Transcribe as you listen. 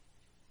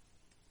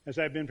As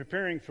I've been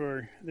preparing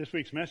for this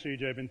week's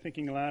message, I've been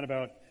thinking a lot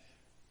about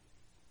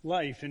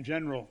life in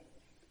general.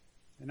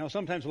 And how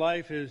sometimes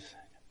life is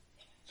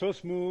so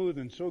smooth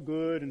and so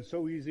good and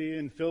so easy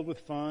and filled with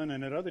fun,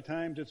 and at other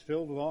times it's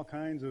filled with all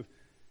kinds of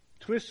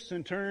twists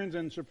and turns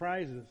and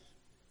surprises.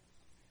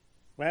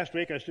 Last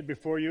week I stood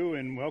before you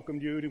and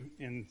welcomed you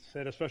and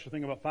said a special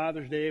thing about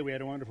Father's Day. We had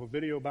a wonderful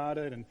video about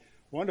it and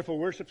wonderful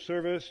worship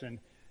service, and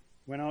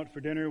went out for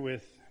dinner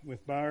with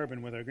Barb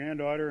and with our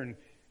granddaughter, and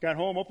got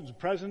home, opened some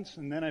presents,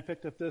 and then I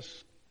picked up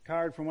this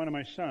card from one of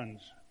my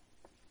sons.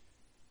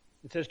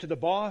 It says, "To the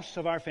boss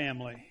of our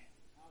family."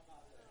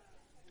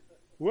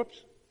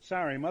 Whoops,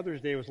 sorry, Mother's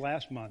Day was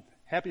last month.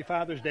 Happy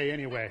Father's Day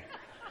anyway.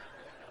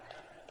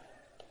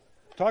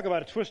 Talk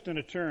about a twist and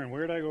a turn.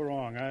 Where did I go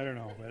wrong? I don't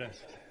know.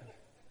 But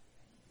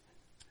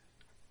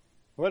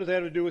what does that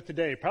have to do with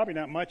today? Probably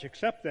not much,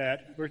 except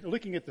that we're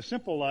looking at the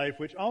simple life,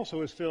 which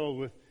also is filled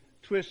with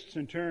twists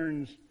and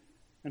turns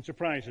and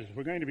surprises.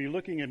 We're going to be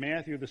looking at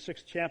Matthew, the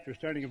 6th chapter,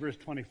 starting at verse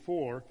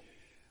 24.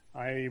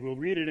 I will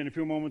read it in a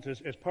few moments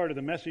as part of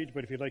the message,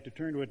 but if you'd like to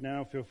turn to it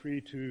now, feel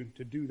free to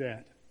do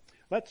that.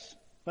 Let's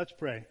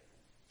pray.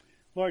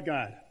 Lord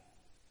God,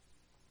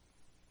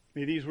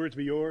 may these words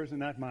be yours and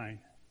not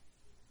mine,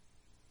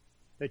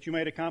 that you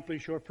might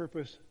accomplish your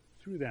purpose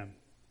through them.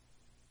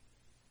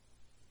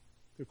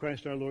 Through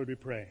Christ our Lord we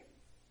pray.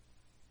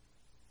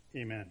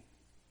 Amen.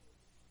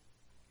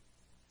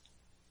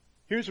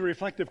 Here's a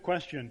reflective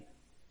question.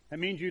 That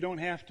means you don't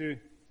have to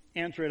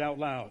answer it out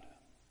loud.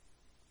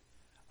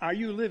 Are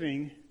you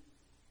living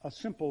a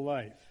simple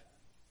life?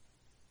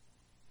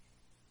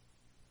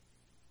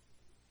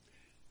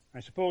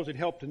 I suppose it'd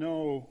help to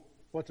know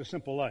what's a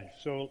simple life.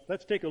 So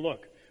let's take a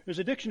look. There's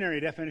a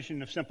dictionary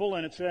definition of simple,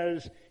 and it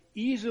says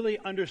easily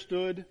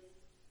understood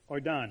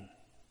or done.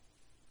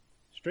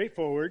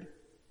 Straightforward,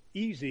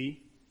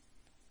 easy,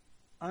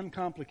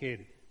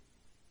 uncomplicated.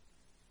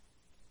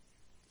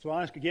 So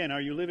I'll ask again,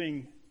 are you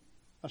living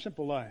a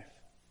simple life?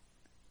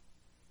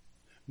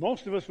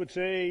 Most of us would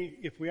say,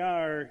 if we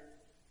are,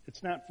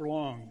 it's not for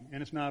long,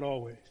 and it's not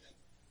always.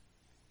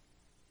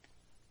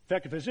 In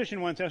fact, a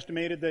physician once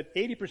estimated that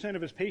 80%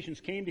 of his patients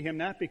came to him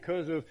not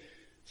because of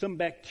some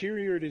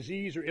bacteria or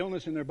disease or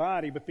illness in their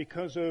body, but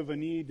because of a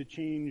need to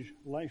change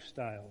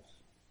lifestyles.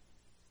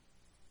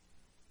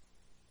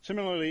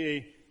 Similarly,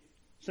 a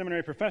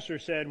seminary professor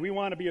said, we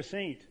want to be a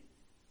saint,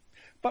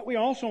 but we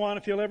also want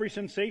to feel every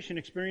sensation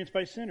experienced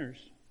by sinners.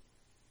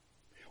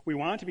 We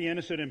want to be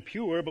innocent and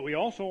pure, but we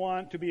also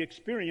want to be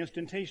experienced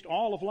and taste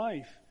all of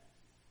life.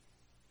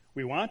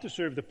 We want to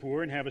serve the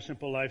poor and have a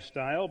simple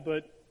lifestyle,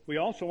 but we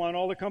also want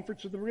all the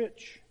comforts of the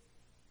rich.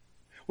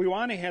 We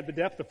want to have the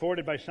depth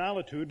afforded by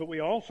solitude, but we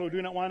also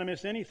do not want to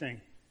miss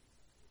anything.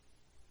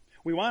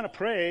 We want to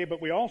pray,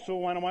 but we also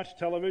want to watch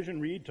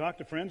television, read, talk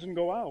to friends, and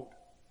go out.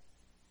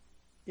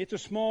 It's a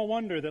small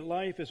wonder that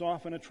life is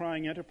often a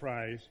trying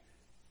enterprise,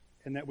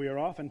 and that we are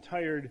often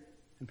tired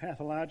and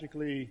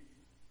pathologically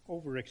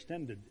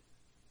overextended.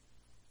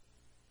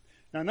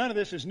 Now, none of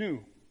this is new.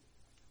 In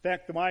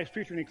fact, the wise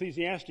preacher in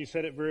Ecclesiastes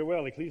said it very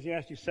well.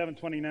 Ecclesiastes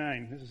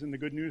 7:29. This is in the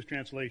Good News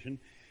translation.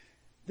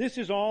 This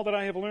is all that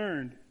I have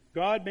learned.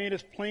 God made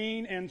us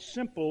plain and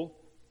simple,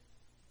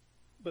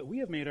 but we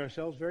have made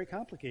ourselves very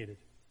complicated.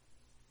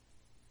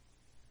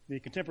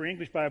 The Contemporary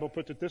English Bible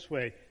puts it this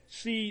way.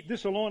 See,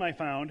 this alone I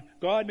found.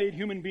 God made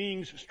human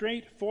beings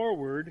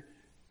straightforward,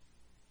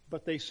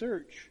 but they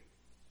search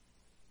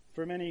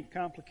for many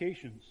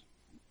complications.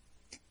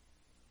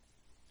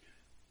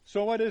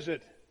 So what is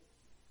it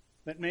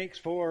that makes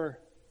for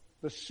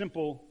the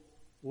simple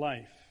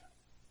life?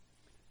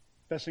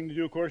 Best thing to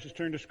do, of course, is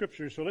turn to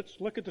Scripture. So let's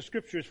look at the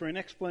Scriptures for an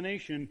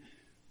explanation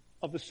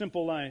of the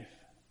simple life.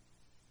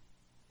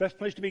 Best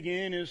place to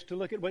begin is to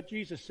look at what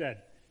Jesus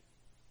said.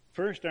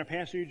 First, our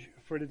passage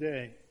for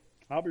today.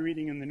 I'll be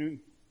reading in the New,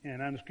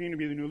 and on the screen will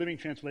be the New Living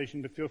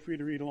Translation, but feel free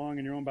to read along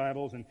in your own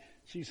Bibles and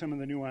see some of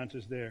the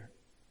nuances there.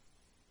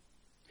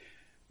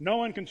 No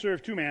one can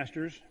serve two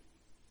masters,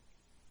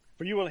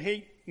 for you will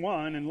hate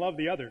one and love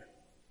the other.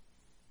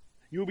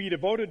 You will be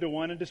devoted to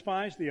one and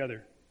despise the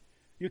other.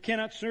 You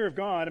cannot serve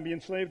God and be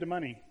enslaved to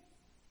money.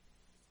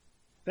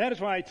 That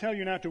is why I tell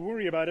you not to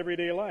worry about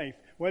everyday life,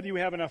 whether you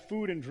have enough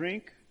food and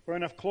drink or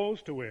enough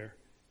clothes to wear.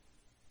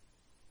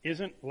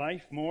 Isn't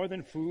life more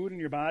than food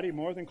and your body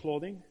more than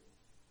clothing?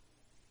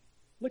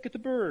 Look at the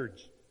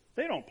birds.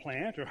 They don't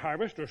plant or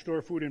harvest or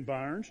store food in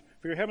barns,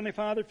 for your heavenly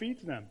Father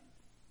feeds them.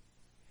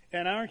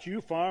 And aren't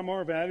you far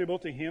more valuable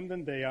to Him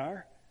than they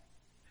are?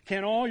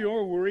 Can all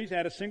your worries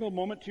add a single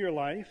moment to your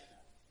life?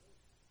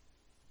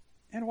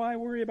 And why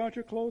worry about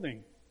your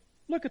clothing?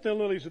 Look at the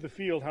lilies of the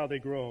field, how they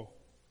grow.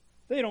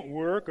 They don't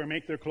work or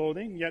make their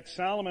clothing, yet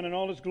Solomon in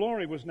all his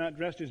glory was not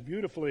dressed as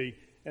beautifully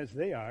as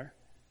they are.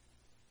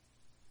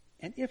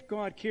 And if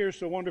God cares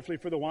so wonderfully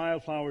for the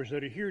wildflowers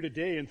that are here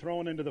today and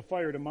thrown into the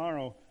fire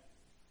tomorrow,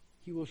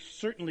 He will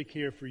certainly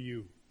care for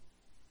you.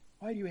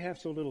 Why do you have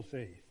so little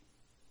faith?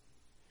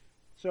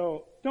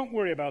 So don't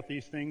worry about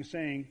these things,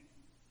 saying,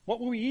 what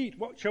will we eat?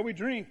 What shall we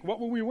drink? What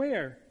will we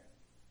wear?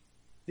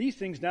 These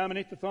things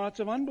dominate the thoughts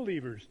of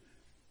unbelievers.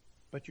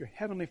 But your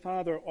heavenly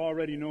Father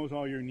already knows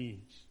all your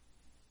needs.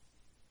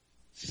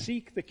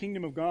 Seek the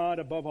kingdom of God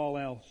above all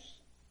else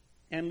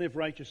and live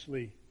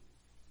righteously,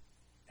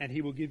 and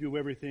He will give you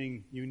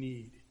everything you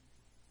need.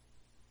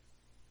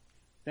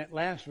 That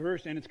last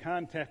verse and its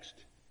context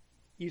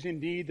is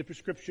indeed the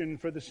prescription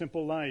for the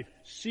simple life.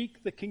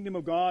 Seek the kingdom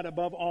of God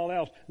above all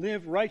else.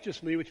 Live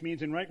righteously, which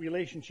means in right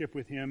relationship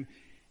with Him,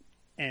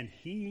 and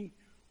He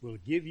will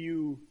give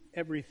you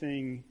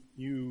everything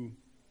you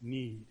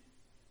need.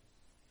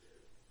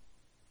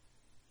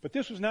 But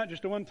this was not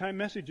just a one-time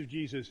message of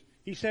Jesus.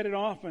 He said it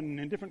often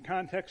in different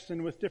contexts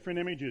and with different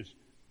images.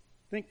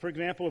 Think, for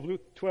example, of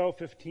Luke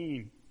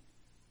 12:15.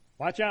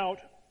 Watch out.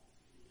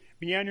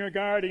 Be on your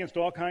guard against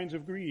all kinds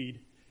of greed.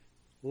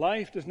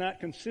 Life does not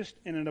consist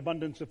in an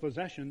abundance of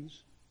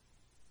possessions.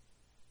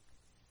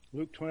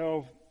 Luke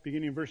 12,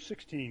 beginning in verse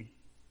 16.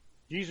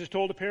 Jesus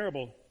told a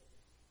parable.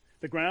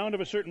 The ground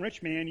of a certain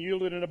rich man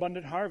yielded an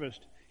abundant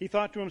harvest. He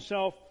thought to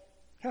himself,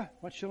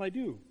 what shall I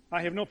do?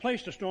 I have no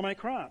place to store my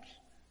crops.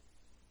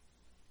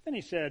 Then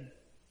he said,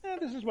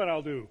 this is what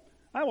I'll do.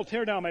 I will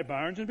tear down my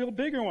barns and build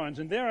bigger ones,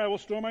 and there I will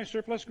store my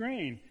surplus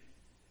grain.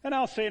 And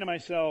I'll say to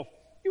myself,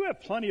 you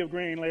have plenty of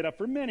grain laid up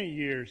for many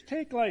years.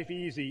 Take life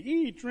easy.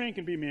 Eat, drink,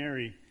 and be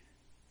merry.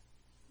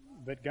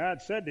 But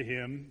God said to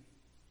him,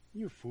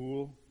 you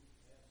fool,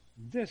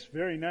 this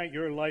very night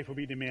your life will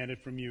be demanded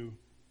from you.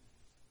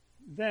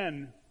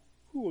 Then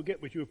who will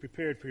get what you have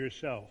prepared for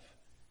yourself?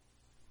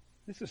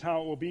 This is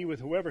how it will be with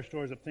whoever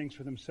stores up things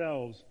for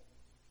themselves,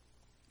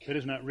 but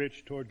is not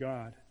rich toward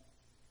God.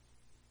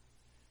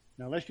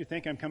 Now, lest you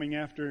think I'm coming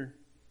after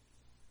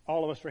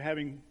all of us for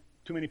having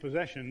too many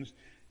possessions,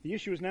 the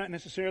issue is not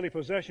necessarily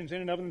possessions in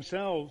and of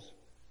themselves.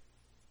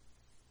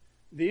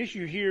 The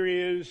issue here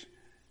is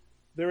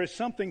there is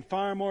something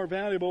far more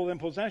valuable than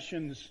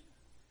possessions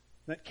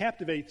that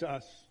captivates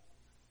us.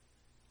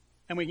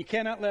 And we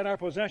cannot let our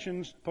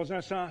possessions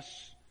possess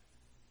us.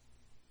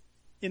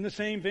 In the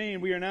same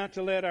vein, we are not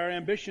to let our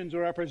ambitions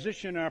or our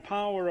position, our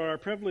power or our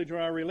privilege or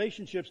our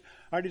relationships,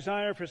 our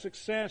desire for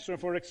success or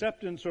for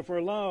acceptance or for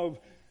love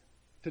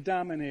to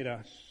dominate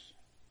us.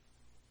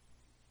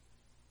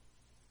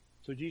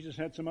 So Jesus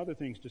had some other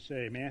things to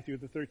say. Matthew,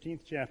 the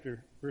 13th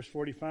chapter, verse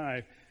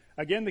 45.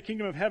 Again, the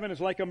kingdom of heaven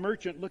is like a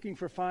merchant looking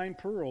for fine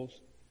pearls.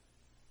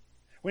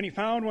 When he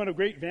found one of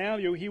great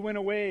value, he went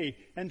away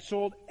and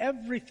sold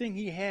everything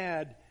he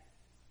had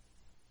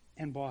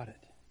and bought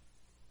it.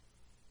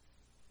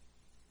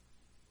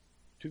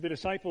 To the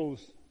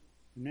disciples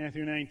in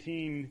Matthew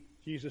 19,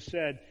 Jesus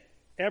said,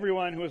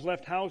 everyone who has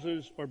left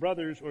houses or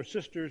brothers or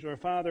sisters or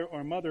father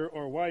or mother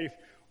or wife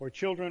or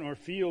children or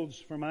fields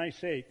for my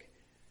sake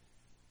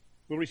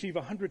will receive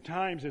 100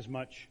 times as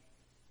much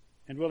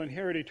and will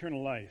inherit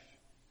eternal life.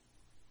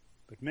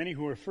 But many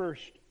who are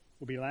first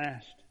will be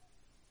last.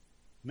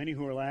 Many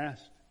who are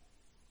last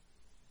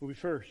will be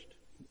first.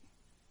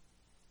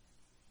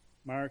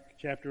 Mark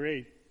chapter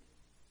 8.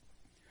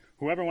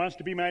 Whoever wants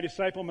to be my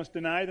disciple must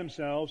deny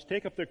themselves,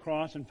 take up their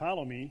cross, and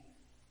follow me.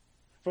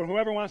 For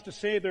whoever wants to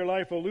save their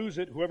life will lose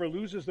it. Whoever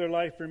loses their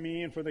life for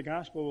me and for the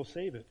gospel will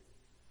save it.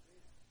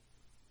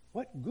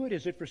 What good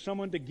is it for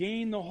someone to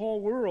gain the whole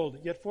world,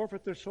 yet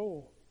forfeit their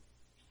soul?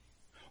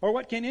 Or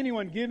what can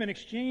anyone give in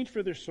exchange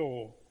for their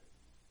soul?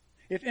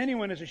 If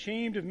anyone is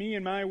ashamed of me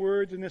and my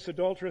words in this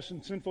adulterous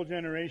and sinful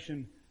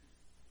generation,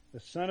 the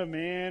Son of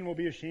Man will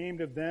be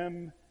ashamed of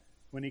them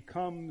when he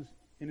comes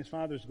in his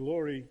Father's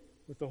glory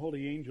with the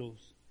holy angels.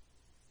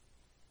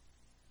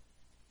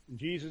 And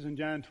Jesus in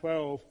John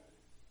 12,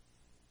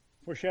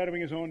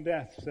 foreshadowing his own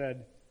death,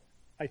 said,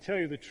 I tell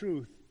you the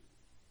truth,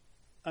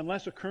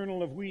 unless a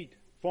kernel of wheat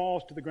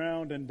falls to the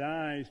ground and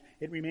dies,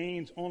 it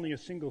remains only a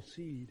single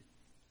seed.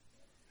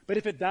 But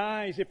if it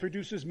dies, it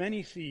produces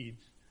many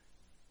seeds.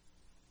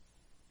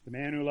 The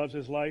man who loves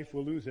his life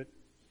will lose it,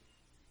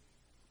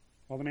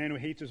 while the man who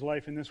hates his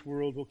life in this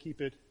world will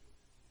keep it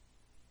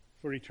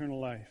for eternal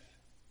life.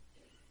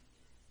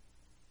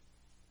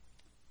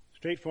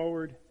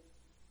 Straightforward,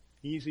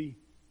 easy,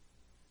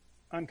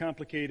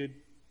 uncomplicated.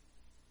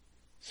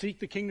 Seek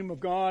the kingdom of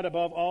God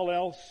above all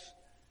else.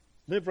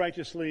 Live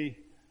righteously,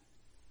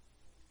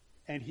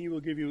 and he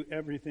will give you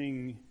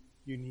everything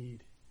you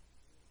need.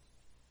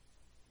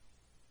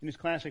 In his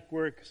classic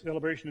work,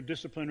 Celebration of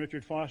Discipline,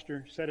 Richard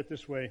Foster said it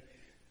this way: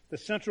 the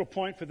central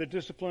point for the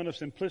discipline of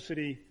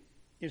simplicity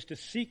is to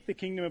seek the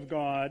kingdom of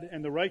God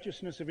and the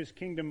righteousness of his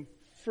kingdom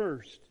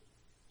first,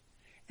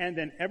 and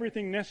then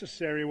everything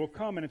necessary will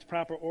come in its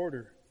proper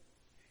order.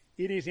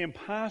 It is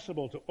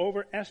impossible to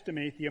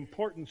overestimate the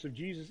importance of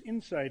Jesus'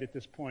 insight at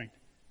this point.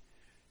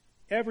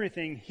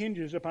 Everything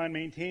hinges upon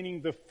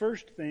maintaining the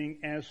first thing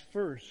as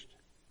first.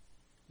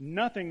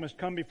 Nothing must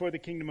come before the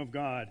kingdom of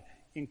God,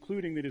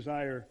 including the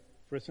desire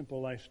for a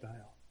simple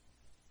lifestyle.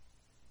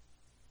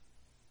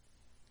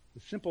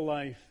 The simple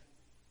life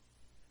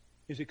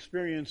is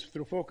experienced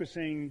through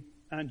focusing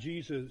on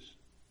Jesus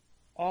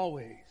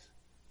always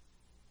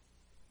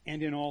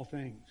and in all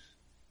things.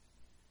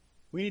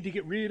 We need to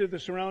get rid of the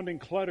surrounding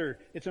clutter.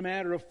 It's a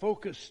matter of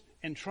focus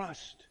and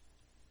trust.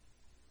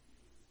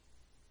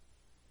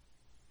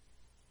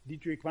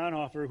 Dietrich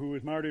Bonhoeffer, who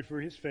was martyred for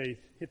his faith,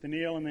 hit the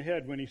nail on the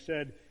head when he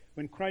said,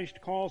 "When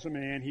Christ calls a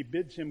man, he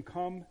bids him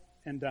come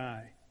and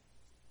die."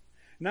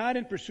 Not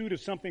in pursuit of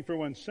something for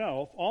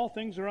oneself. All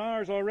things are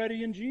ours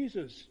already in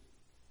Jesus.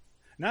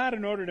 Not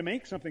in order to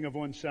make something of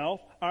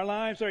oneself. Our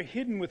lives are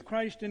hidden with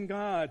Christ in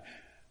God.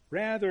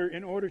 Rather,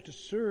 in order to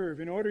serve,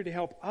 in order to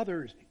help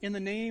others, in the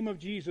name of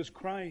Jesus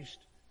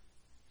Christ.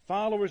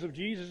 Followers of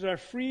Jesus are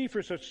free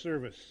for such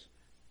service.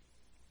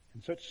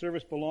 And such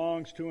service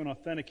belongs to and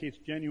authenticates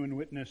genuine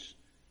witness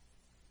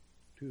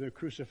to the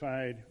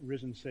crucified,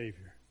 risen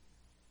Savior.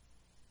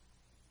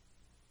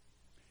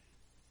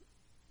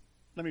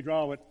 Let me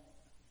draw what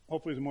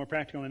hopefully is a more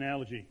practical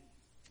analogy.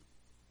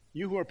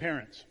 You who are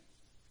parents,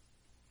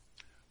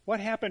 what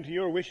happened to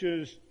your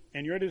wishes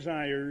and your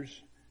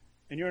desires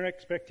and your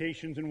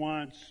expectations and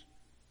wants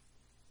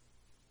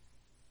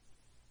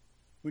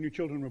when your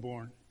children were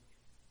born?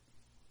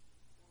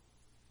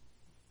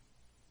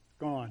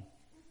 Gone.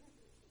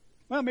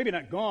 Well, maybe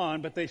not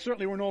gone, but they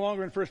certainly were no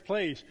longer in first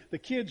place. The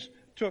kids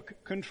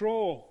took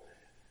control.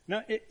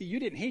 Now,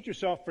 you didn't hate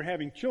yourself for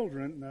having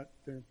children.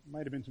 There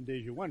might have been some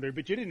days you wondered,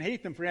 but you didn't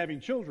hate them for having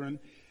children.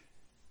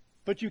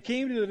 But you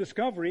came to the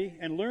discovery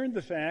and learned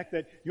the fact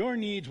that your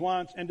needs,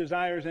 wants, and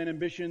desires and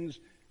ambitions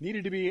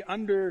needed to be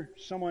under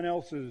someone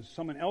else's.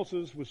 Someone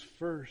else's was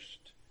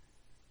first.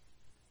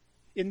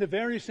 In the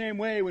very same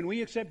way, when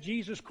we accept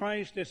Jesus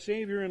Christ as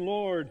Savior and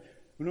Lord,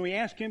 when we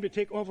ask Him to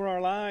take over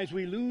our lives,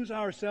 we lose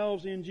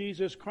ourselves in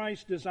Jesus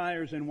Christ's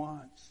desires and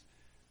wants.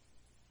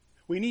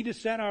 We need to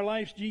set our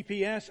life's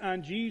GPS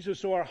on Jesus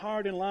so our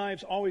heart and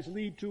lives always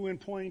lead to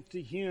and point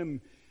to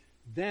Him.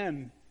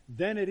 Then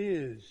it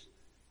is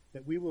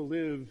that we will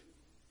live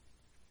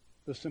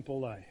the simple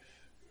life.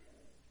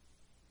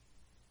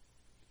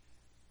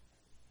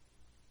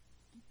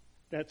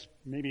 That's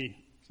maybe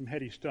some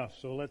heady stuff,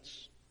 so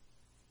let's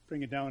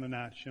bring it down a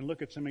notch and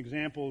look at some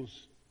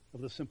examples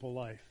of the simple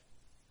life.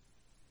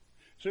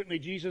 Certainly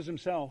Jesus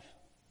Himself.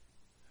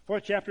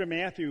 4th chapter of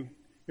Matthew,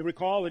 you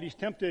recall that He's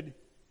tempted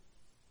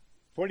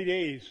 40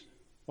 days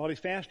while He's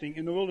fasting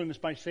in the wilderness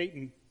by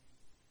Satan.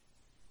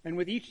 And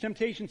with each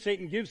temptation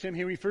Satan gives Him,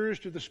 He refers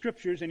to the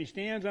Scriptures and He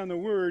stands on the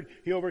Word.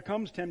 He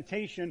overcomes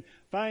temptation.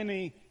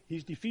 Finally,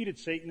 He's defeated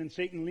Satan and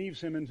Satan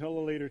leaves Him until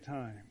a later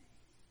time.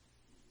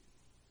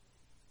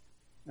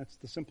 That's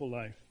the simple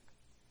life.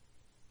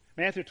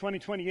 Matthew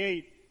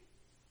 20:28,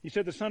 He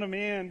said, "The Son of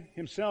Man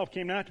Himself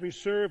came not to be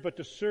served, but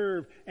to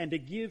serve and to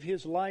give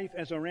His life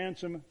as a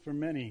ransom for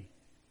many."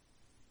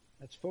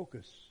 That's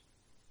focus.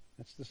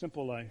 That's the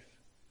simple life.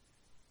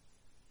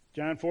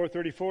 John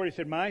 4:34, He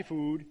said, "My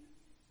food,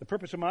 the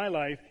purpose of my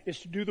life, is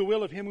to do the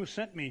will of Him who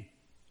sent me,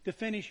 to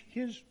finish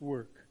His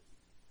work."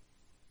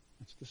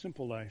 That's the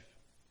simple life.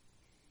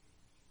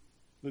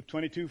 Luke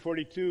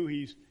 22:42,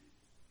 He's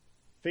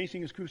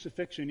facing His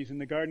crucifixion. He's in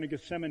the Garden of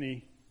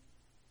Gethsemane,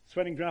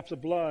 sweating drops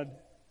of blood.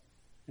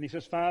 And He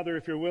says, "Father,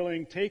 if You're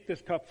willing, take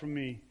this cup from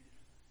me.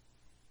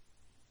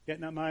 Yet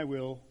not my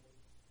will,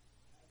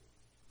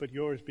 but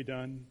Yours be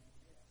done."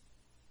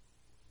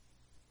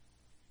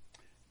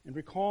 And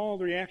recall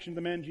the reaction of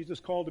the men Jesus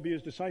called to be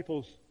His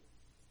disciples.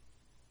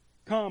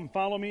 "Come,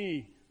 follow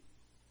me.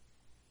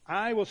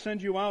 I will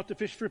send you out to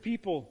fish for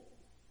people."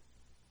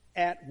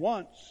 At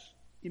once,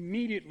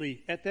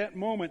 immediately, at that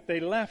moment,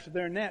 they left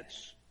their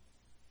nets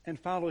and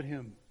followed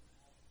Him.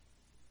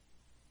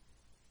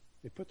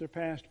 They put their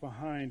past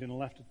behind and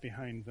left it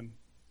behind them.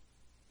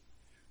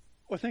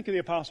 Well, think of the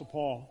Apostle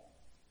Paul.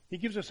 He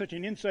gives us such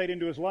an insight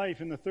into his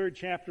life in the 3rd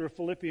chapter of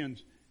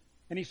Philippians.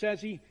 And he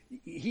says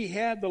he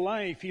had the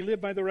life. He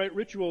lived by the right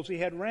rituals. He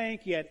had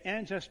rank. He had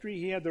ancestry.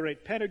 He had the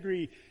right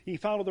pedigree. He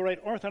followed the right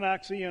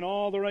orthodoxy and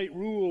all the right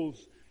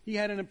rules. He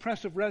had an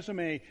impressive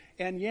resume.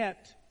 And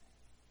yet,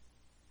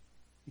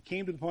 he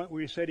came to the point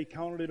where he said he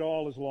counted it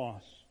all as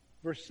loss.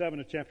 Verse 7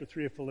 of chapter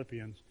 3 of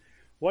Philippians.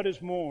 "What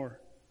is more,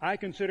 I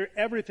consider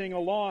everything a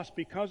loss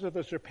because of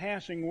the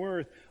surpassing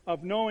worth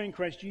of knowing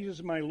Christ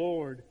Jesus my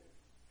Lord,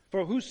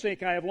 for whose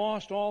sake I have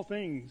lost all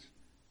things.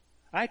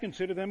 I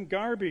consider them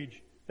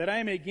garbage, that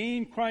I may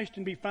gain Christ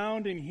and be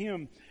found in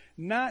Him,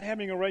 not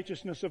having a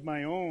righteousness of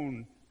my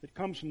own that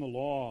comes from the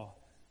law,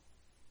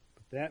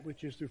 but that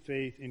which is through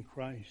faith in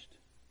Christ."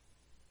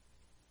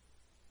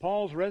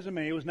 Paul's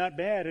resume was not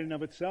bad in and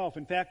of itself.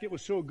 In fact, it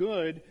was so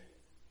good,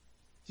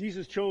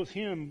 Jesus chose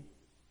him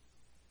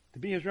to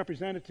be His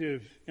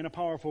representative in a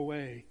powerful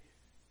way.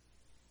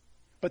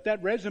 But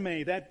that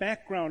resume, that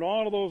background,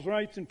 all of those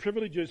rights and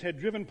privileges had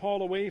driven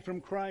Paul away from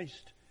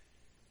Christ.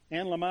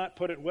 Anne Lamott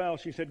put it well.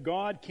 She said,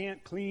 "God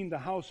can't clean the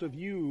house of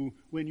you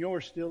when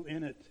you're still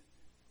in it."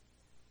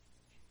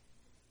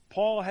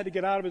 Paul had to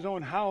get out of his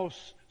own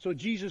house so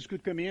Jesus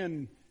could come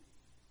in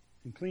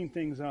and clean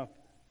things up.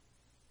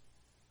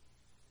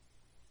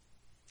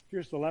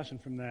 Here's the lesson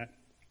from that.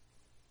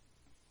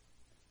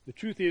 The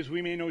truth is,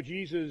 we may know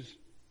Jesus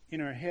in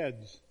our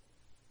heads,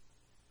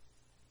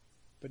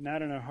 but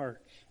not in our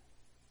hearts.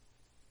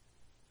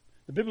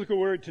 The biblical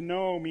word to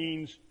know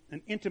means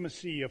an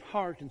intimacy of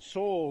heart and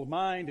soul,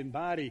 mind and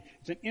body.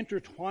 It's an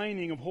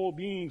intertwining of whole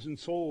beings and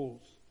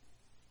souls.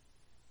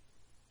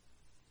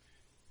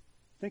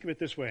 Think of it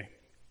this way.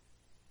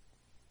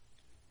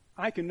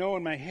 I can know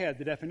in my head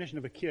the definition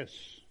of a kiss.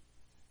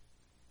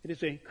 It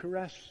is a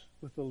caress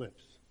with the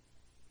lips.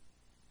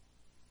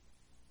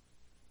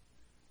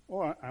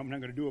 Or I'm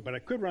not going to do it, but I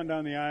could run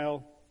down the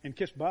aisle and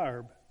kiss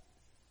Barb.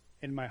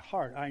 In my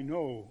heart, I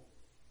know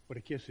what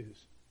a kiss is.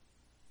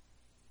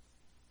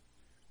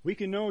 We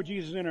can know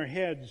Jesus in our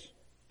heads,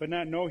 but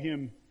not know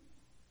him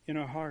in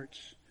our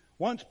hearts.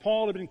 Once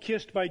Paul had been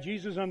kissed by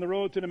Jesus on the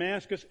road to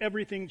Damascus,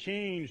 everything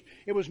changed.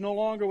 It was no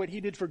longer what he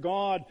did for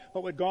God,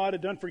 but what God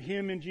had done for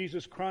him in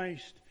Jesus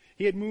Christ.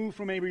 He had moved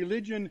from a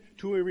religion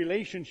to a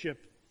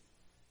relationship.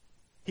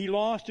 He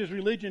lost his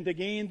religion to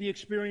gain the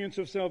experience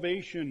of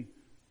salvation.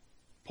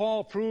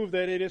 Paul proved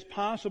that it is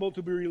possible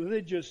to be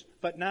religious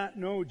but not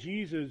know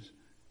Jesus.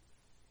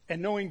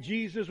 And knowing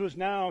Jesus was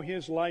now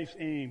his life's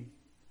aim.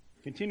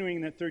 Continuing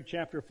in that 3rd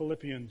chapter of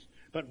Philippians.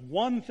 But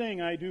one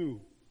thing I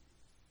do.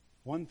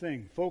 One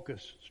thing.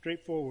 Focus.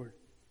 Straightforward.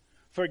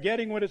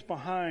 Forgetting what is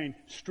behind,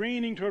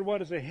 straining toward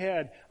what is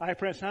ahead, I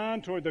press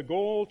on toward the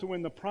goal to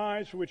win the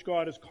prize for which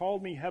God has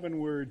called me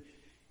heavenward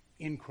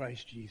in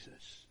Christ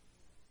Jesus.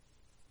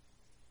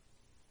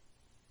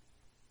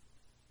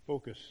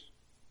 Focus.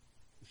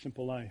 The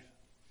simple life.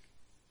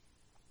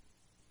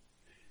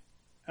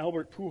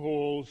 Albert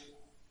Pujols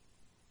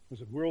was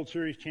a World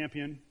Series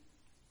champion,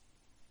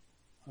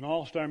 an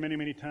All-Star many,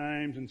 many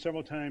times, and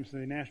several times the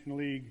National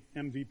League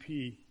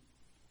MVP.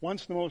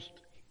 Once the most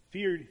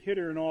feared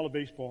hitter in all of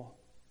baseball.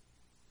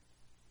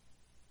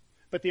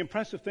 But the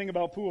impressive thing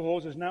about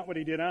Pujols is not what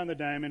he did on the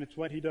diamond, it's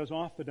what he does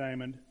off the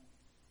diamond.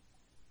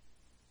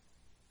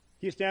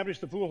 He established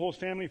the Pujols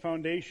Family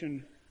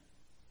Foundation,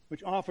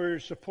 which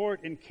offers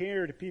support and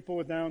care to people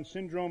with Down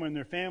syndrome and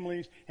their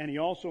families, and he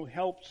also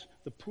helps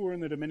the poor in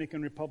the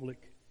Dominican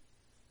Republic.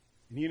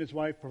 And he and his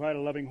wife provide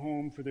a loving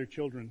home for their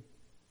children.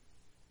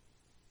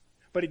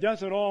 But he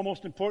does it all,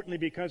 most importantly,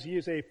 because he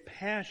is a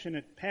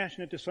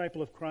passionate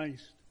disciple of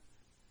Christ.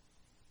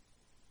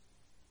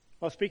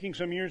 While speaking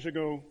some years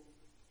ago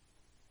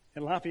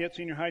at Lafayette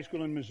Senior High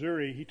School in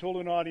Missouri, he told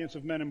an audience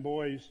of men and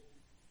boys,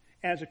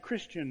 "As a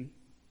Christian,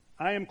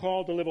 I am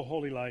called to live a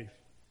holy life.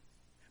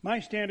 My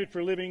standard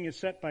for living is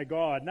set by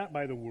God, not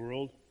by the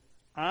world.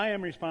 I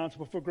am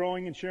responsible for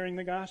growing and sharing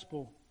the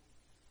gospel."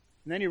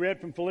 And then he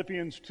read from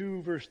Philippians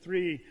 2, verse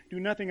 3, "Do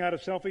nothing out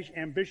of selfish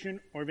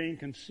ambition or vain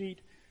conceit,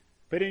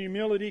 but in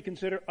humility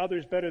consider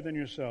others better than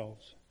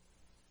yourselves."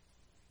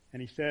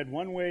 And he said,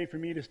 one way for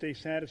me to stay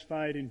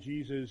satisfied in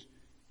Jesus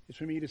is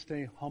for me to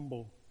stay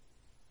humble.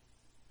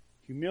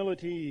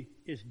 Humility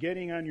is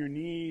getting on your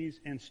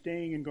knees and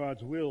staying in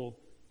God's will.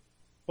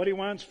 What he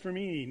wants for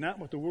me, not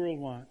what the world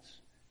wants.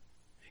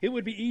 It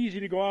would be easy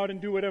to go out and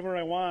do whatever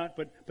I want,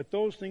 but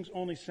those things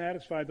only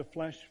satisfy the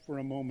flesh for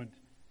a moment.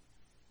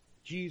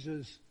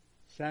 Jesus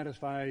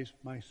satisfies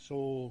my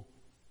soul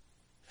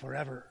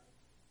forever.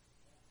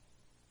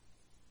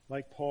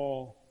 Like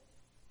Paul,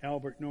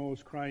 Albert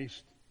knows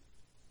Christ,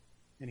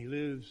 and he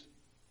lives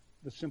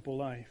the simple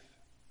life.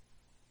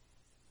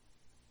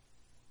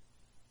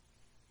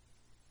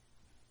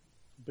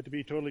 But to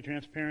be totally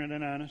transparent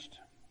and honest,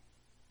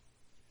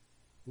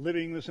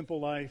 living the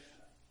simple life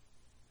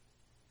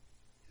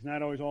is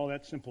not always all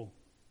that simple.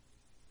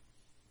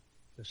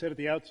 As I said at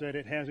the outset,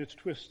 it has its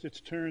twists, its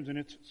turns, and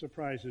its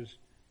surprises.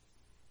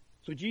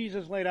 So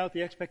Jesus laid out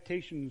the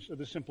expectations of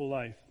the simple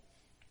life.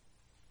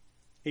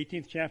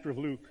 18th chapter of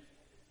Luke.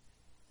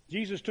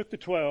 Jesus took the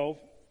 12,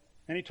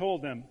 and he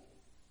told them,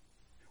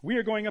 "We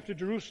are going up to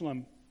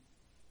Jerusalem,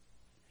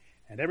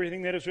 and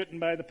everything that is written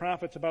by the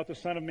prophets about the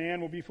Son of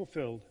Man will be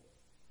fulfilled.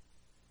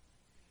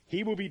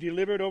 He will be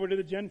delivered over to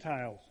the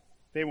Gentiles.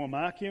 They will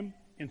mock him,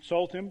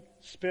 insult him,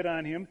 spit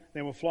on him.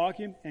 They will flog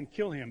him and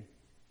kill him.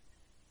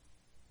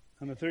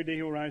 On the 3rd day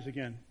he will rise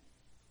again."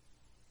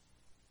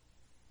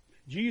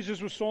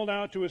 Jesus was sold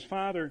out to his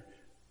Father,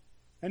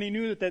 and he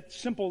knew that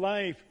simple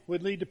life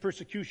would lead to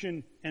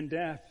persecution and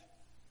death.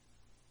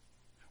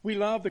 We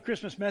love the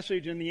Christmas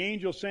message and the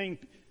angel saying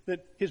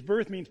that his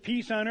birth means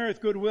peace on earth,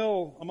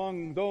 goodwill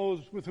among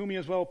those with whom he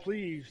is well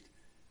pleased.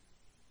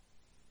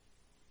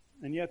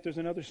 And yet there's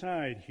another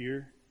side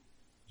here.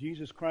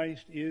 Jesus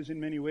Christ is in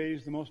many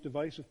ways the most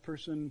divisive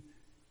person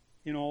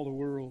in all the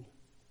world.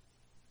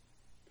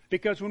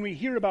 Because when we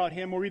hear about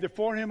him, we're either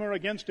for him or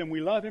against him. We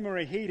love him or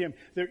hate him.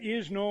 There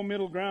is no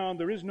middle ground.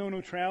 There is no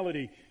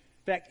neutrality.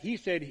 In fact, he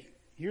said,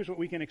 here's what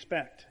we can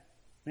expect.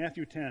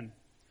 Matthew 10.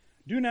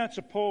 "Do not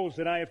suppose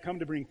that I have come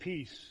to bring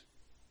peace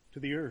to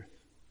the earth.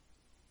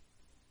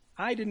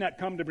 I did not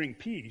come to bring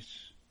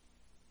peace,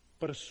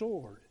 but a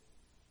sword.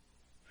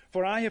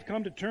 For I have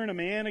come to turn a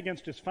man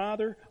against his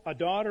father, a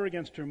daughter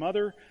against her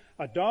mother,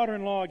 a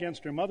daughter-in-law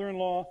against her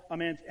mother-in-law. A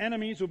man's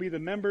enemies will be the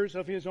members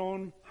of his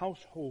own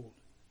household."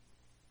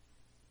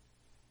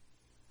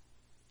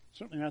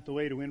 Certainly not the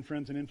way to win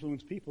friends and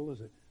influence people, is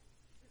it?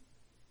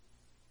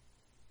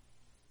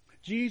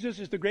 Jesus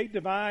is the great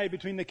divide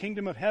between the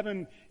kingdom of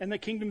heaven and the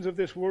kingdoms of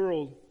this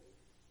world.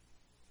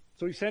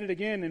 So he said it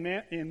again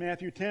in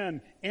Matthew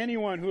 10.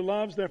 "Anyone who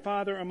loves their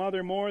father or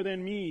mother more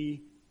than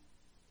me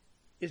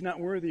is not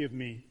worthy of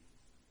me.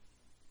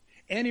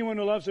 Anyone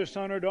who loves their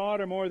son or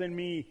daughter more than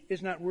me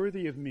is not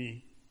worthy of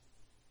me.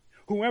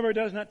 Whoever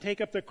does not take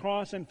up the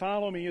cross and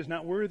follow me is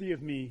not worthy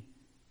of me.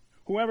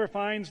 Whoever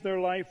finds their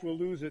life will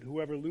lose it.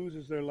 Whoever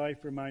loses their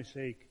life for my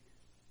sake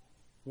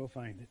will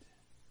find it.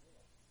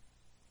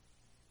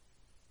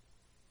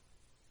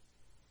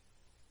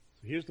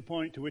 So here's the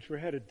point to which we're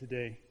headed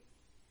today.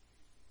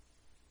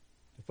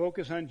 To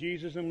focus on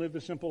Jesus and live the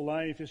simple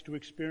life is to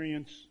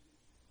experience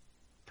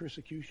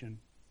persecution.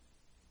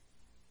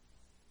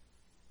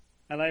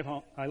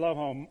 I love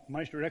how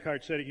Meister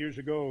Eckhart said it years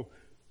ago.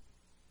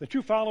 The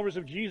true followers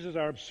of Jesus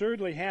are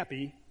absurdly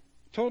happy,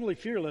 totally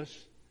fearless,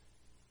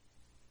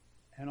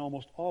 and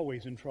almost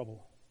always in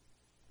trouble.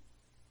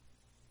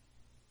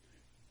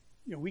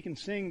 You know, we can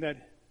sing that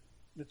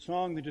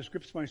song that just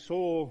grips my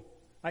soul,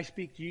 I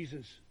Speak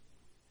Jesus.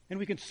 And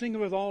we can sing it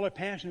with all our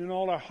passion and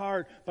all our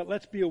heart, but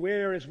let's be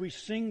aware as we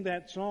sing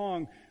that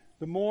song,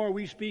 the more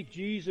we speak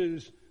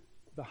Jesus,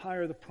 the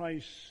higher the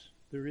price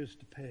there is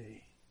to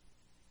pay.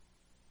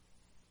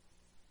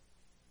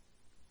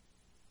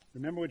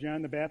 Remember what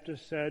John the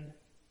Baptist said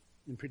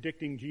in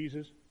predicting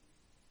Jesus?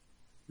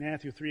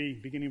 Matthew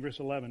 3, beginning verse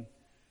 11.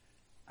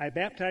 I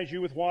baptize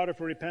you with water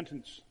for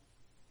repentance.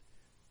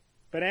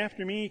 But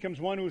after me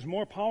comes one who is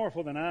more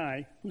powerful than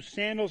I, whose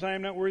sandals I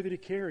am not worthy to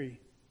carry.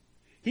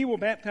 He will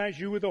baptize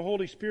you with the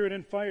Holy Spirit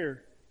and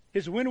fire.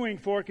 His winnowing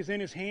fork is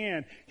in his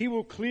hand. He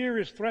will clear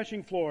his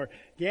threshing floor,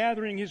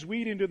 gathering his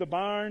wheat into the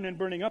barn and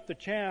burning up the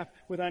chaff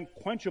with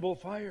unquenchable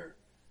fire.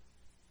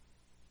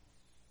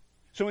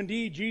 So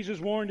indeed, Jesus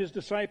warned his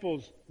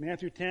disciples,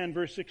 Matthew 10,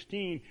 verse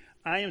 16,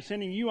 I am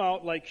sending you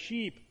out like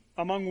sheep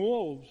among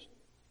wolves.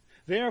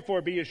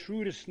 Therefore be as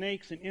shrewd as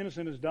snakes and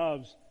innocent as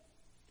doves.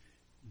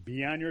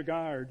 Be on your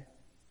guard.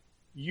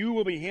 You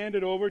will be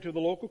handed over to the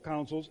local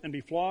councils and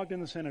be flogged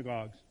in the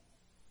synagogues.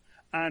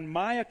 On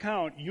my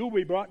account, you will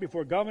be brought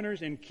before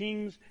governors and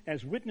kings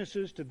as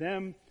witnesses to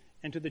them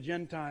and to the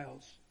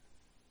Gentiles.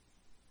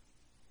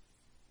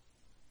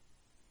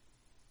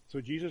 So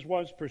Jesus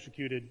was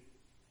persecuted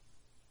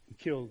and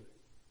killed.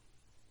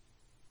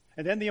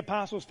 And then the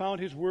apostles found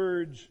his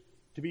words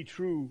to be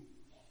true.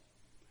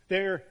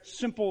 Their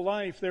simple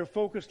life, their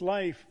focused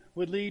life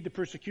would lead to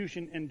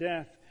persecution and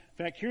death.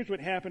 In fact, here's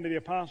what happened to the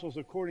apostles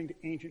according to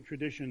ancient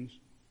traditions.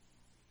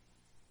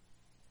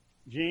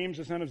 James,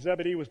 the son of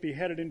Zebedee, was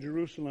beheaded in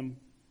Jerusalem,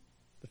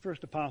 the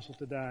first apostle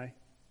to die.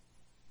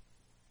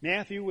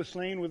 Matthew was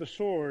slain with a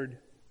sword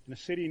in a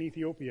city in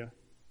Ethiopia.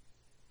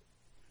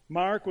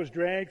 Mark was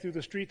dragged through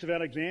the streets of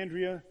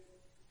Alexandria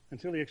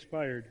until he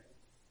expired.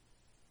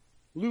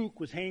 Luke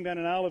was hanged on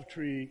an olive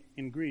tree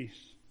in Greece.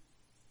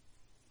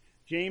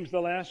 James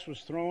the Less was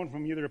thrown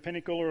from either a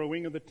pinnacle or a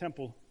wing of the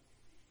temple.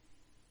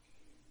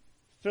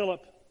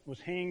 Philip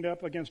was hanged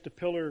up against a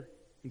pillar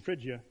in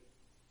Phrygia.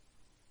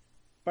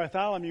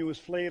 Bartholomew was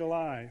flayed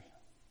alive.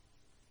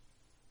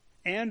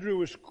 Andrew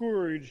was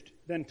scourged,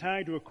 then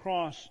tied to a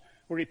cross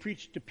where he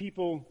preached to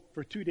people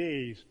for 2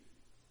 days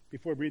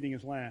before breathing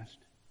his last.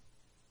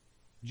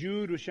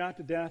 Jude was shot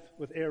to death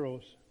with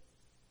arrows.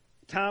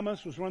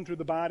 Thomas was run through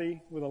the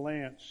body with a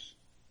lance.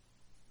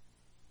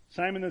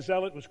 Simon the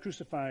Zealot was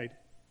crucified.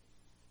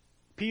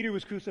 Peter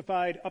was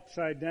crucified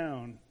upside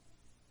down.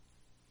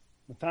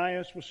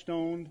 Matthias was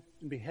stoned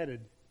and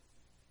beheaded.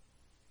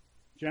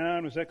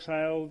 John was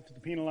exiled to the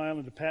penal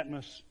island of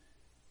Patmos,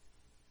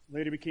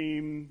 later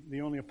became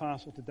the only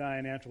apostle to die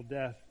a natural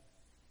death,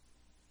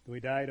 though he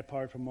died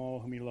apart from all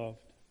whom he loved.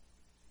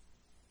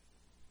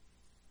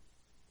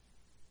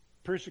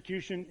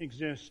 Persecution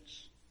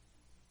exists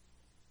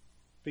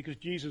because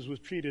Jesus was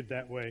treated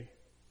that way.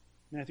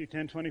 Matthew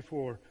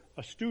 10:24,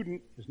 a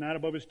student is not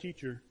above his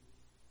teacher.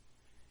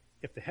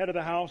 If the head of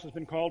the house has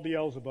been called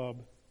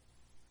Beelzebub,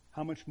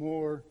 how much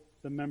more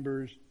the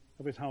members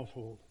of his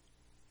household?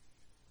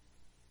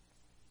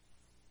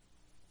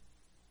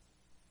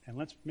 And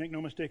let's make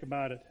no mistake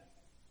about it.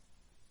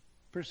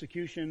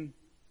 Persecution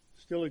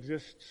still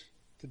exists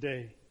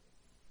today.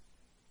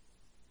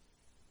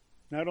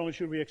 Not only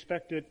should we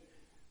expect it,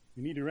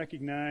 we need to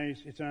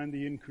recognize it's on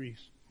the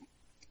increase.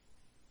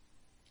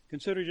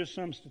 Consider just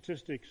some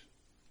statistics.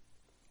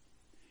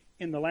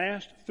 In the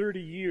last 30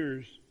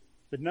 years,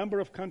 the number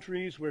of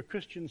countries where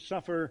Christians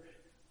suffer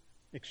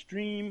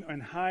extreme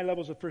and high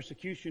levels of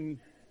persecution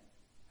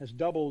has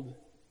doubled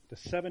to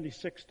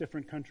 76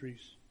 different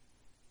countries.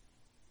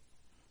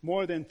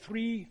 More than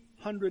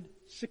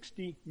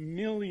 360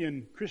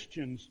 million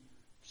Christians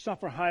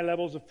suffer high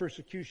levels of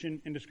persecution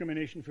and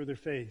discrimination for their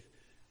faith.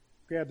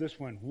 Grab this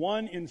one.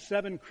 1 in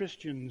 7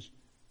 Christians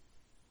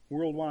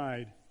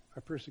worldwide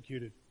are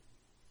persecuted.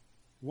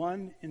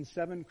 1 in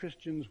 7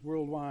 Christians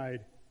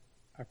worldwide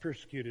are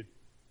persecuted.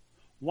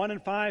 1 in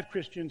 5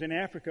 Christians in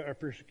Africa are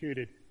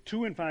persecuted.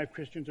 2 in 5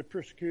 Christians are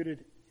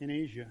persecuted in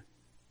Asia.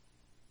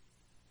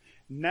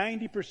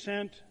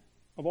 90%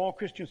 of all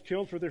Christians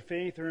killed for their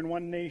faith are in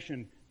one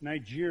nation,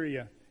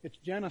 Nigeria. It's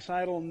a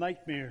genocidal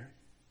nightmare.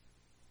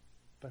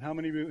 But how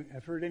many of you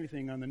have heard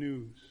anything on the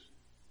news?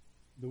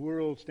 The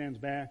world stands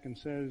back and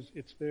says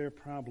it's their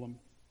problem.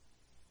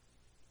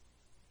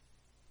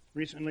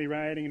 Recently,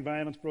 rioting and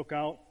violence broke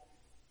out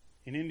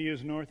In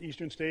India's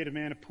northeastern state of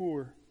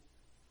Manipur,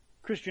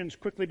 Christians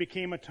quickly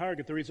became a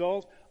target. The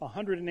result,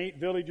 108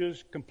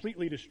 villages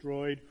completely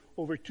destroyed,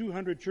 over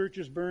 200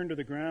 churches burned to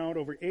the ground,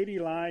 over 80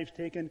 lives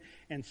taken,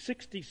 and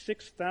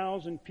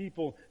 66,000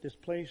 people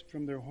displaced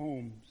from their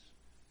homes.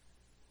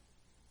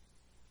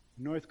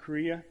 In North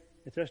Korea,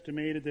 it's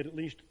estimated that at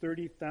least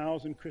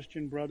 30,000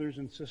 Christian brothers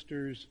and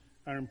sisters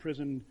are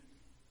imprisoned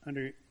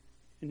under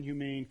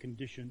inhumane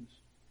conditions.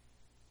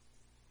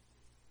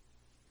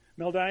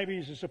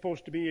 Maldives is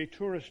supposed to be a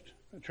tourist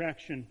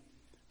attraction,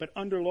 but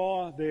under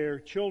law there,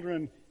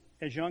 children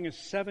as young as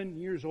 7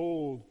 years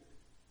old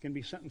can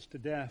be sentenced to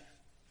death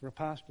for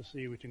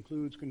apostasy, which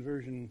includes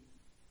conversion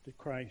to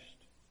Christ.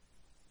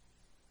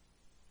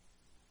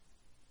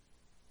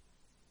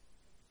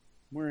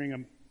 I'm wearing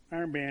an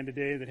armband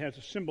today that has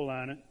a symbol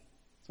on it.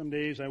 Some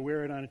days I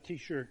wear it on a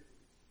t-shirt.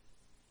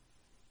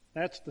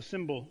 That's the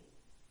symbol,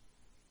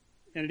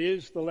 and it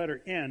is the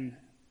letter N,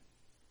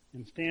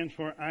 and stands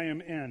for I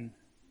am N.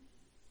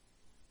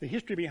 The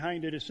history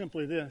behind it is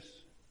simply this.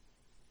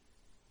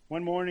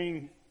 One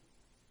morning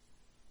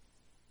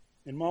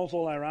in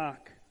Mosul,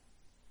 Iraq,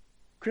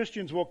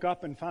 Christians woke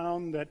up and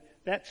found that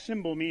that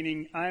symbol,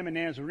 meaning I am a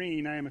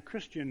Nazarene, I am a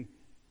Christian,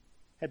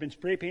 had been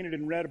spray painted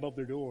in red above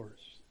their doors.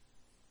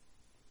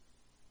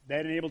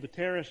 That enabled the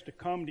terrorists to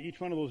come to each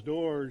one of those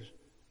doors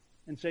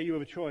and say, you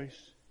have a choice.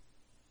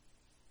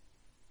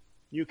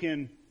 You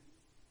can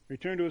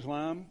return to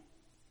Islam,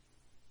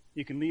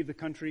 you can leave the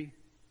country,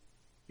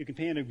 you can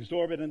pay an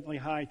exorbitantly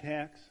high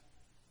tax,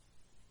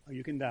 or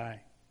you can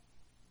die.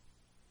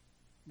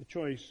 The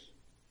choice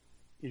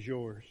is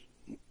yours.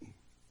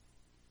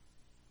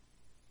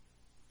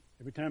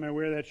 Every time I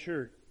wear that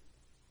shirt,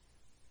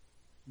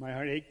 my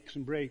heart aches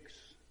and breaks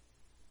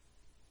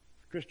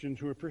for Christians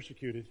who are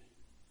persecuted.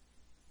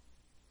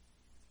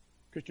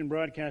 Christian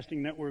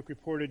Broadcasting Network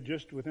reported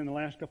just within the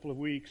last couple of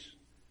weeks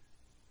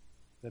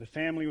that a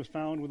family was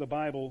found with a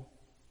Bible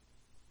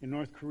in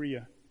North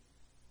Korea.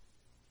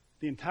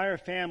 The entire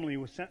family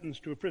was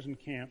sentenced to a prison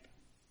camp,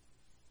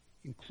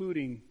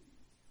 including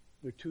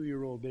their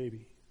 2-year-old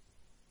baby.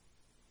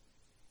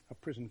 A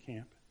prison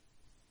camp.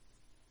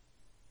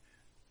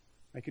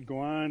 I could go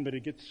on, but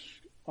it gets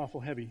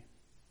awful heavy.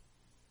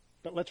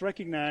 But let's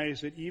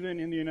recognize that even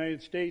in the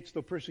United States,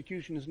 though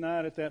persecution is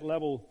not at that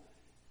level,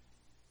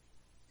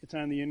 it's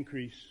on the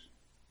increase.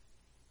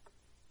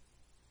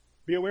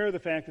 Be aware of the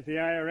fact that the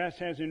IRS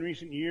has in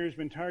recent years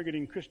been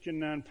targeting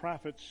Christian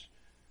nonprofits.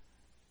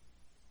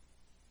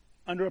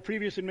 Under a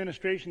previous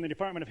administration, the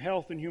Department of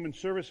Health and Human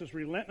Services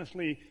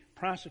relentlessly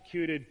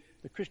prosecuted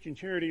the Christian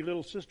charity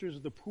Little Sisters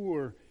of the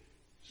Poor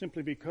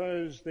simply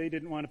because they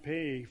didn't want to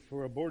pay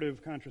for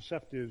abortive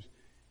contraceptives.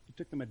 It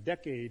took them a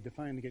decade to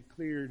finally get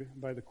cleared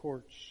by the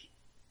courts.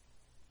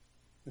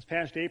 This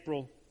past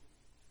April,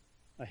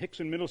 a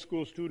Hickson Middle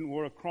School student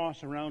wore a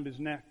cross around his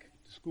neck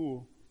to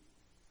school.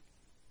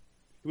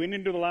 He went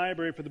into the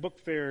library for the book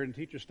fair, and the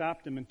teacher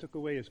stopped him and took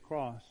away his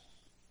cross.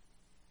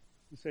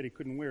 He said he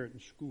couldn't wear it in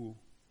school.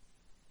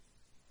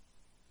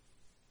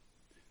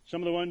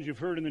 Some of the ones you've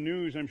heard in the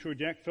news, I'm sure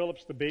Jack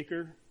Phillips, the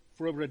baker,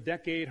 for over a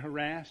decade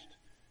harassed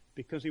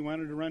because he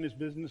wanted to run his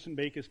business and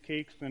bake his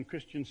cakes on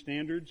Christian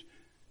standards.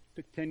 It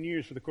took 10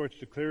 years for the courts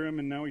to clear him,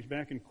 and now he's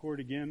back in court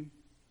again.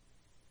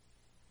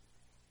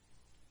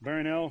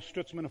 Baronelle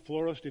Stutzman, a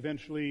florist,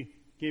 eventually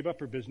gave up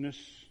her business.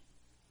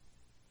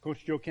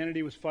 Coach Joe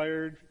Kennedy was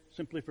fired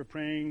simply for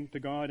praying to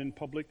God in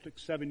public. It took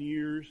 7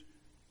 years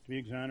to be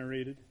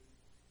exonerated.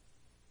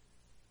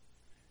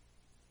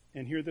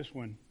 And hear this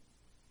one.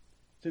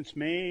 Since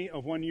May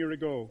of 1 year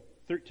ago,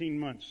 13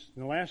 months,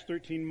 in the last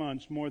 13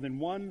 months, more than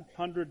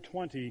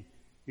 120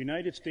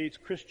 United States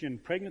Christian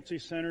pregnancy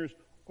centers,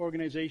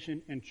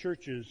 organizations, and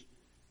churches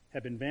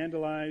have been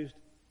vandalized,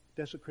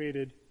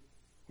 desecrated,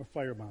 or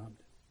firebombed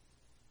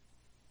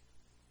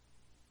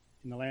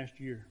in the last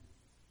year.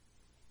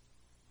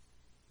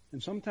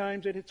 And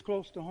sometimes it hits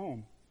close to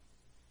home.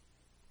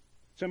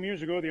 Some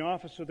years ago, the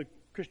office of the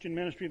Christian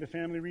Ministry of the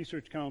Family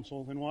Research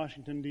Council in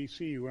Washington,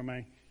 D.C.,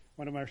 where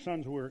one of our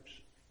sons works,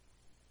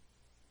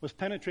 was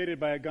penetrated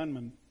by a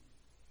gunman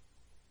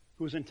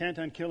who was intent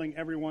on killing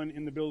everyone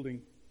in the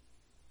building.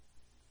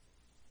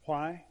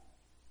 Why?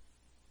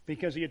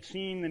 Because he had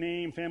seen the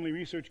name Family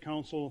Research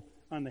Council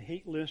on the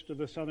hate list of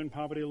the Southern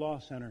Poverty Law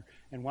Center.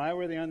 And why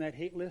were they on that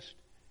hate list?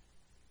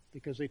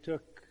 Because they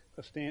took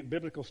a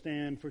biblical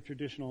stand for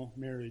traditional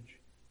marriage.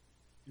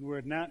 And were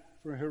it not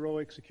for a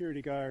heroic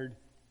security guard,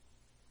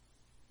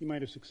 he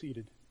might have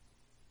succeeded.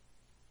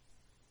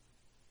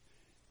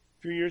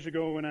 A few years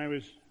ago, when I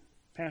was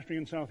pastoring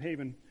in South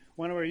Haven,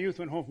 one of our youth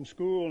went home from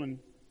school and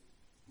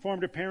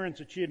informed her parents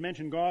that she had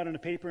mentioned God in a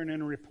paper and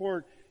in a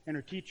report, and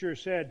her teacher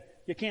said,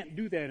 "You can't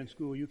do that in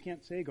school. You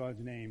can't say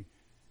God's name."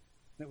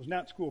 That was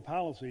not school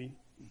policy,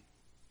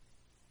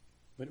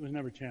 but it was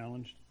never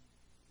challenged.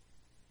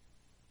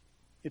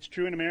 It's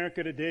true in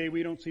America today,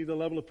 we don't see the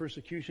level of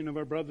persecution of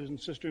our brothers and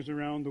sisters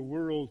around the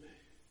world.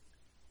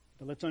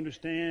 But let's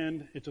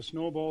understand, it's a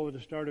snowball that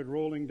has started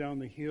rolling down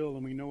the hill,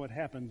 and we know what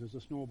happens as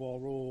the snowball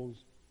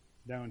rolls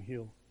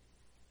downhill.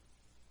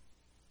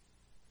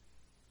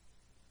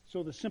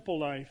 So the simple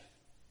life,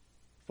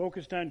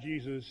 focused on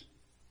Jesus,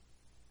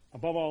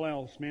 above all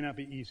else, may not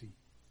be easy.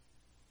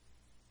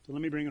 So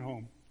let me bring it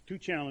home. 2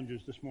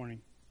 challenges this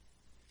morning.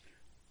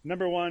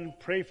 Number 1,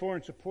 pray for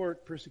and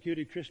support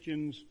persecuted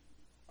Christians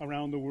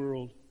around the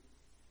world.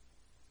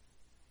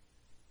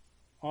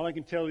 All I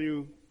can tell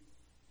you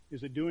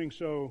is that doing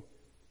so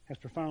has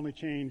profoundly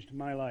changed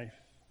my life.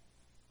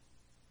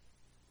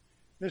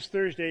 This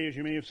Thursday, as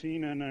you may have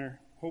seen on our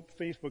Hope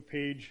Facebook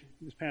page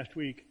this past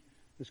week,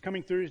 this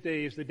coming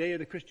Thursday is the day of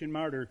the Christian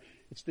martyr.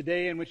 It's the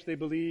day in which they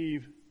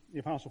believe the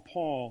Apostle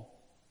Paul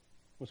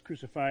was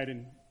crucified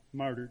and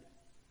martyred.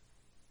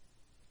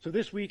 So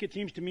this week, it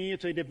seems to me,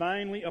 it's a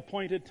divinely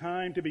appointed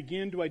time to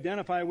begin to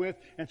identify with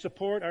and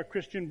support our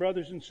Christian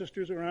brothers and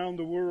sisters around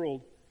the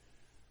world.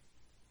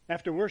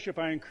 After worship,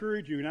 I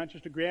encourage you not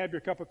just to grab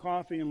your cup of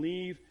coffee and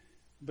leave,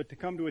 but to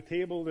come to a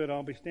table that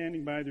I'll be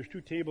standing by. There's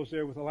 2 tables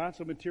there with lots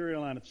of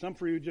material on it, some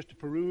for you just to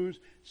peruse,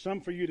 some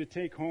for you to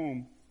take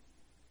home.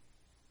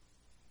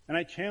 And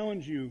I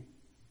challenge you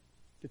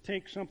to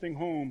take something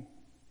home,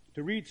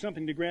 to read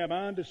something, to grab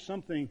onto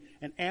something,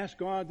 and ask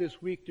God this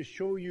week to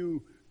show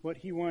you what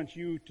He wants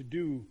you to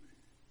do.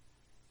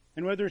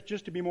 And whether it's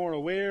just to be more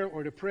aware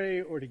or to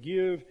pray or to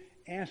give,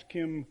 ask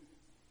Him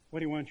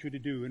what He wants you to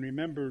do. And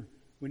remember,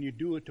 when you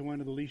do it to one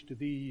of the least of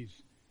these,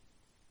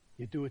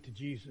 you do it to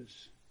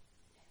Jesus.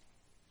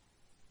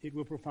 It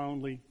will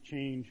profoundly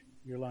change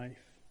your life.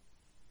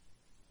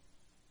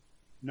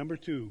 Number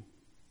 2,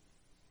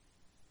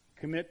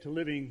 commit to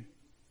living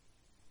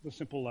the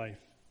simple life.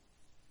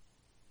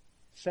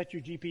 Set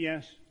your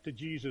GPS to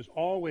Jesus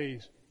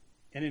always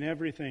and in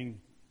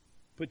everything.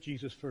 Put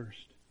Jesus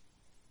first.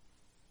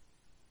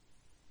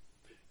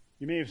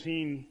 You may have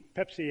seen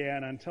Pepsi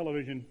ad on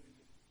television.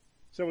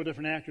 Several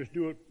different actors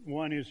do it.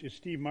 One is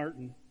Steve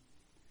Martin. And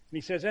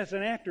he says, as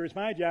an actor, it's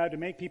my job to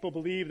make people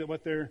believe that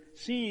what they're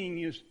seeing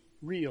is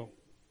real.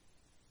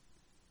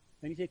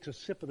 Then he takes a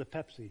sip of the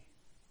Pepsi. And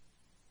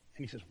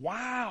he says,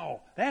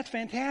 wow, that's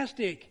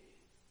fantastic.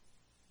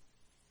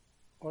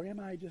 Or am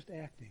I just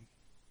acting?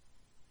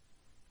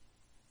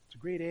 It's a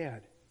great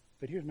ad.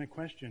 But here's my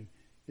question.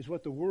 Is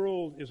what the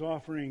world is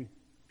offering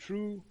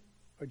true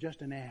or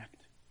just an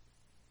act?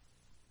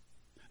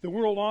 The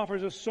world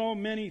offers us so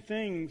many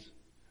things.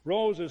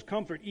 Roses,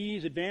 comfort,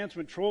 ease,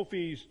 advancement,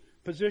 trophies,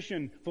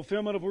 position,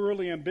 fulfillment of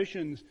worldly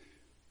ambitions.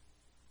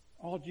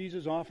 All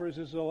Jesus offers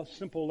is a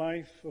simple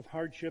life of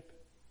hardship,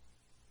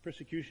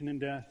 persecution,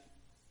 and death,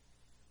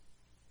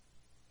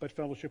 but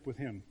fellowship with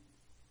Him.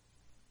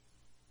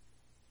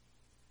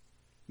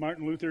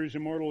 Martin Luther's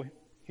immortal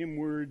hymn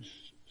words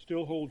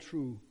still hold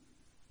true.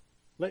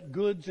 Let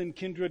goods and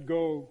kindred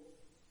go,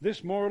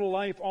 this mortal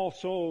life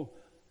also.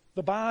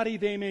 The body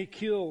they may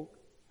kill,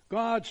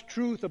 God's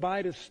truth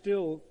abideth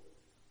still.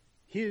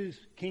 His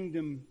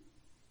kingdom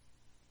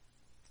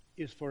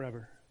is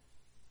forever.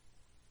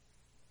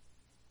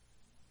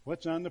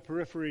 What's on the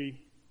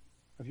periphery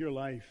of your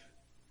life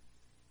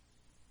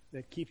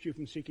that keeps you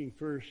from seeking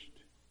first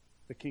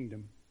the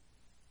kingdom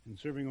and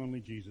serving only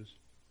Jesus?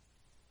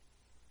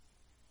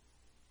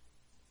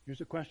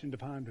 Here's a question to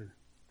ponder.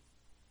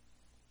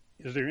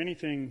 Is there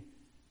anything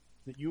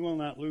that you will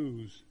not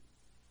lose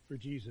for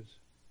Jesus?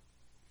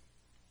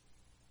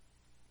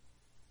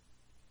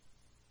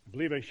 I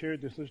believe I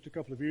shared this list a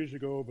couple of years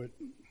ago, but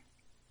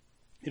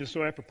it is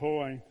so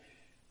apropos,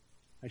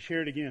 I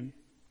share it again.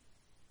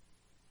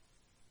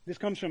 This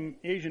comes from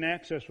Asian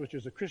Access, which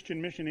is a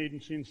Christian mission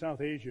agency in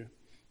South Asia.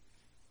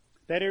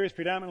 That area is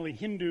predominantly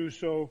Hindu,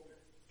 so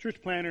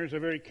church planners are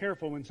very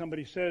careful when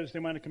somebody says they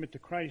want to commit to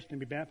Christ and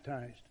be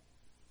baptized.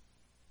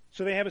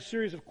 So they have a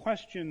series of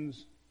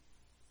questions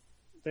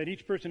that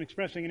each person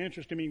expressing an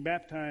interest in being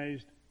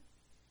baptized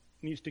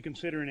needs to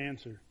consider and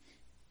answer.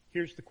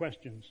 Here's the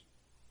questions.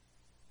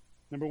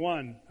 Number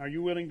 1, are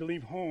you willing to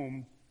leave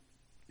home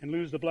and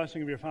lose the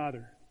blessing of your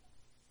Father?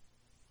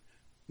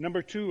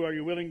 Number 2, are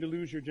you willing to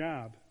lose your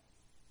job?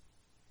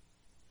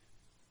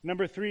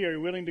 Number 3, are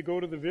you willing to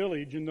go to the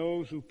village and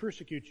those who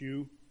persecute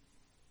you,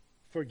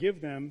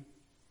 forgive them,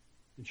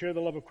 and share the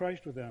love of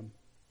Christ with them?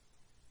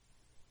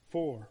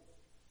 4,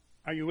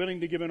 are you willing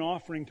to give an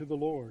offering to the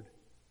Lord?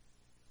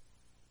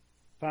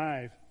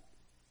 5,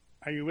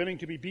 are you willing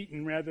to be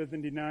beaten rather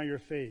than deny your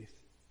faith?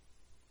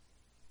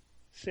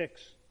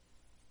 6,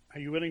 are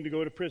you willing to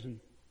go to prison?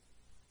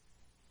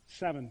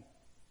 7,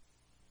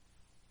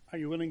 are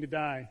you willing to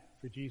die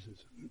for Jesus?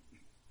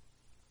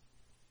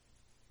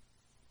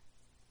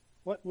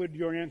 What would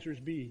your answers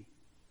be?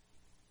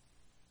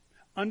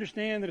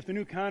 Understand that if the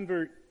new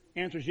convert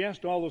answers yes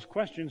to all those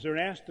questions, they're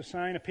asked to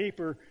sign a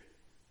paper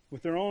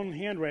with their own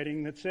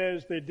handwriting that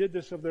says they did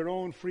this of their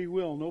own free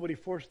will. Nobody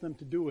forced them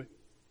to do it.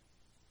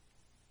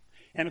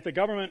 And if the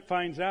government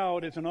finds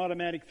out, it's an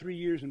automatic 3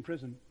 years in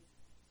prison.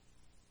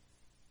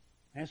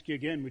 I ask you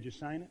again, would you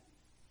sign it?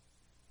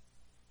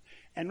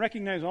 And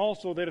recognize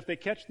also that if they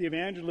catch the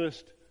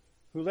evangelist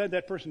who led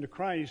that person to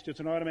Christ, it's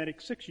an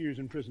automatic 6 years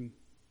in prison.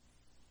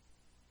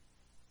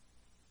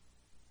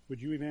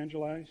 Would you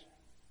evangelize?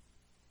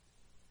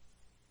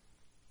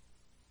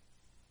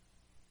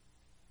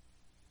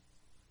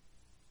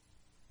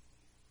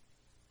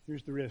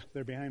 Here's the risk.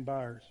 They're behind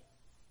bars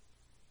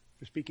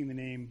for speaking the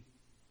name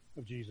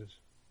of Jesus.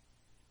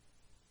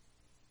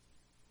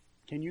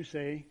 Can you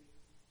say,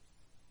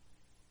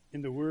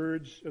 in the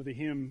words of the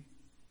hymn,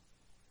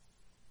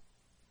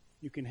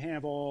 you can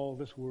have all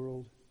this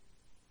world,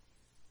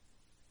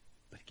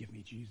 but give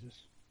me Jesus?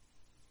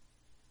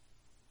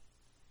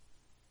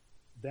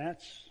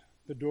 That's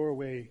the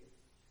doorway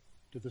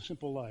to the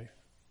simple life.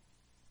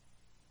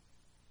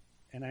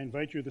 And I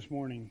invite you this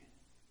morning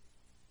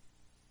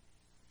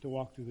to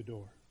walk through the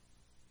door.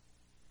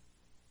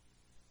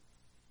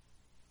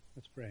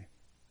 Let's pray.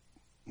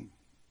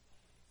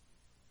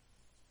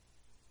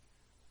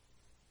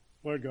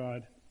 Lord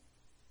God,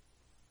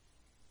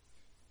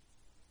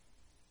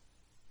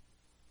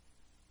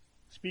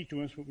 speak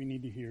to us what we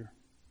need to hear.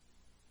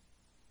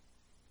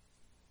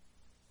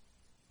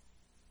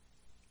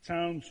 It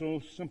sounds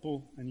so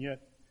simple, and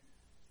yet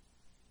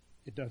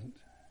it doesn't.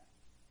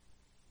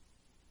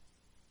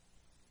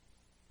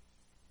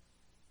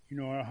 You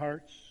know our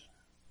hearts.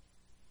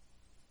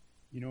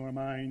 You know our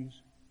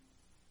minds.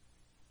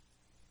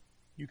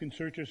 You can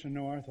search us and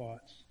know our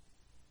thoughts.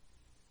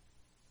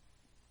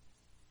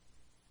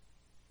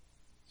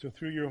 So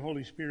through your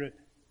Holy Spirit,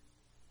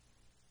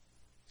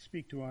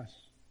 speak to us.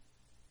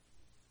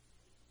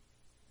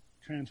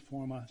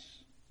 Transform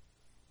us.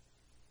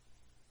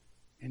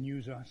 And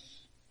use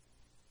us.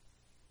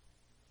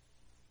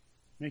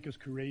 Make us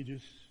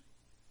courageous.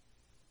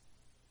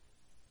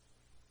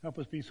 Help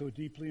us be so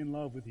deeply in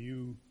love with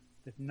you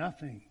that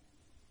nothing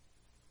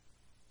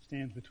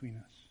stands between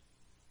us.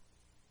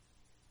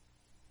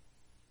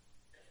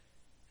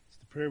 It's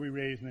the prayer we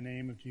raise in the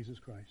name of Jesus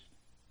Christ.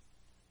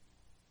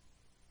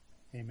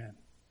 Amen.